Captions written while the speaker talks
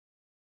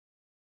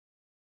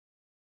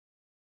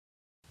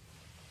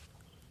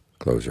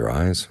Close your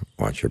eyes,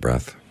 watch your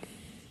breath.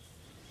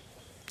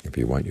 If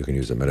you want, you can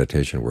use a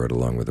meditation word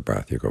along with the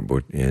breath. You go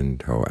but in,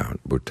 toe, out,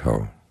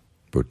 butto,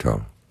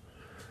 butto.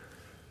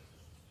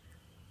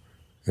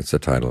 It's the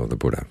title of the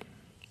Buddha.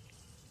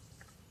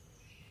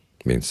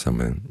 It means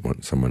someone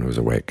who's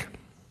awake,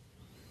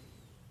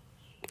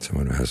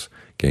 someone who has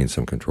gained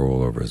some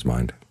control over his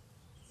mind.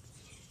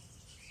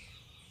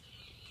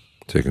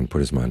 So he can put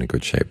his mind in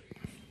good shape.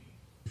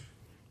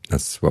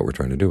 That's what we're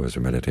trying to do as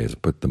we meditate, is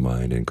put the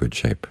mind in good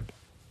shape.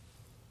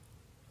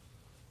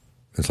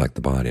 It's like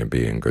the body and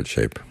be in good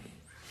shape.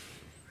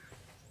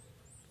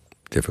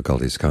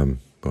 Difficulties come,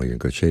 well, you're in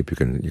good shape, you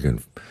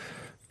can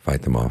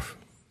fight them off,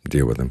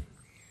 deal with them,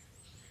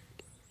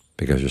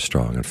 because you're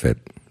strong and fit.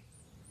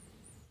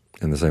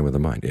 And the same with the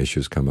mind.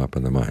 Issues come up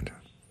in the mind.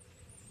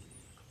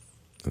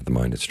 If the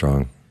mind is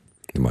strong,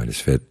 the mind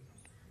is fit,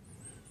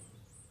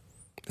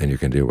 then you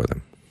can deal with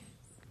them.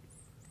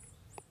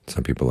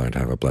 Some people like to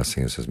have a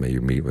blessing that says, may you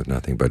meet with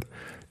nothing but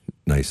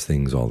nice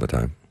things all the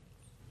time.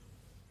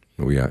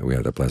 We have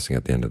the blessing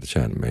at the end of the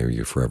chant, may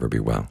you forever be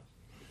well.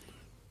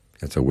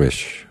 It's a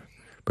wish,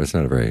 but it's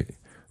not a very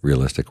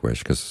realistic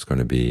wish, because there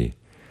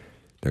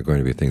are going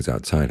to be things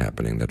outside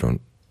happening that don't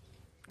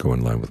go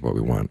in line with what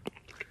we want.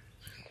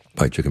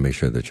 But you can make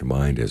sure that your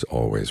mind is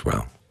always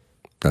well.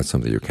 That's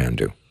something you can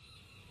do.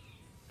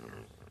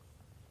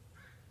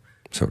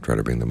 So try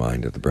to bring the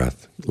mind to the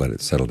breath, let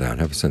it settle down,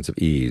 have a sense of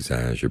ease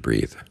as you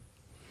breathe.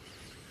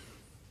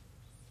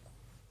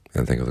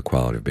 And think of the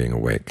quality of being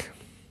awake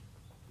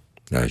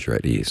as you're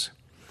at ease.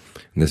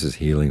 And this is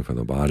healing for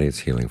the body, it's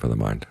healing for the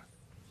mind.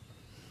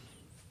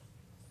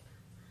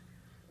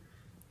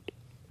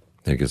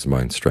 It gives the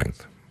mind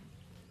strength,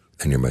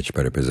 and you're in a much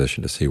better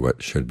position to see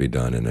what should be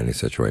done in any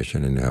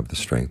situation, and you have the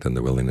strength and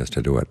the willingness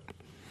to do it.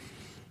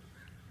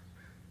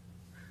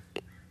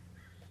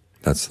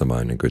 That's the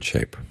mind in good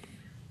shape.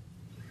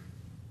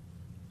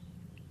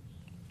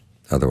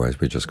 Otherwise,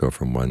 we just go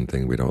from one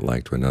thing we don't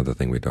like to another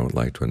thing we don't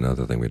like to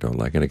another thing we don't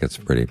like, and it gets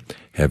pretty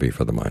heavy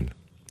for the mind.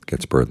 It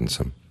gets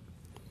burdensome.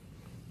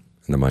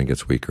 And the mind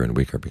gets weaker and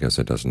weaker because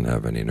it doesn't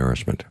have any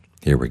nourishment.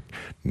 Here we're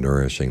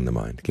nourishing the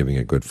mind, giving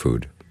it good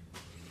food,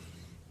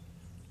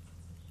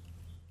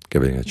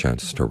 giving it a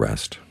chance to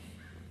rest.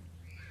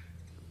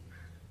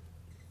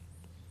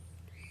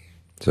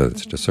 So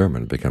its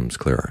discernment becomes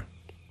clearer.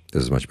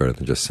 This is much better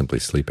than just simply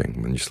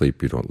sleeping. When you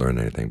sleep, you don't learn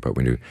anything, but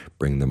when you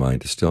bring the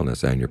mind to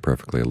stillness and you're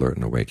perfectly alert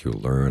and awake, you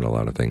learn a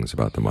lot of things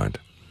about the mind.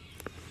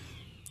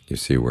 You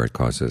see where it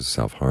causes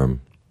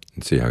self-harm,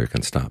 and see how you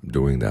can stop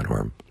doing that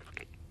harm.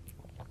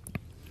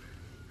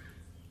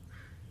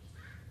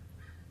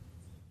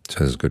 So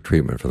this is good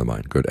treatment for the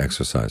mind, good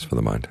exercise for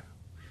the mind.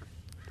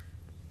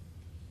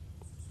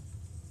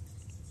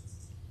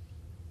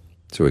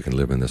 So we can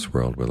live in this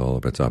world with all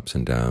of its ups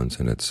and downs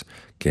and its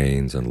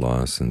gains and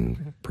loss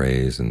and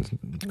praise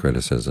and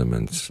criticism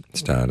and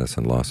status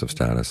and loss of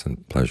status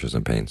and pleasures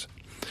and pains.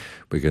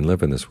 We can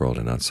live in this world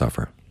and not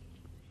suffer,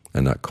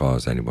 and not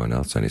cause anyone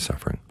else any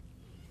suffering.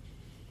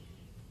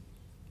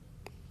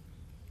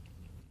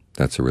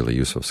 That's a really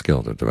useful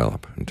skill to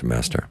develop and to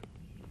master.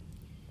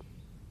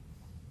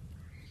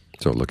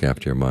 So look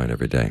after your mind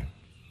every day.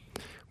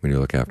 When you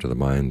look after the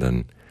mind,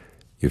 then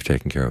you've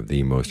taken care of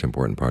the most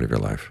important part of your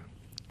life.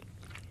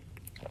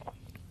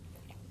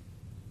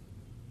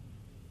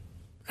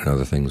 And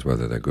other things,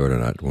 whether they're good or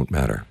not, won't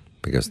matter,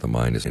 because the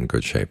mind is in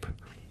good shape.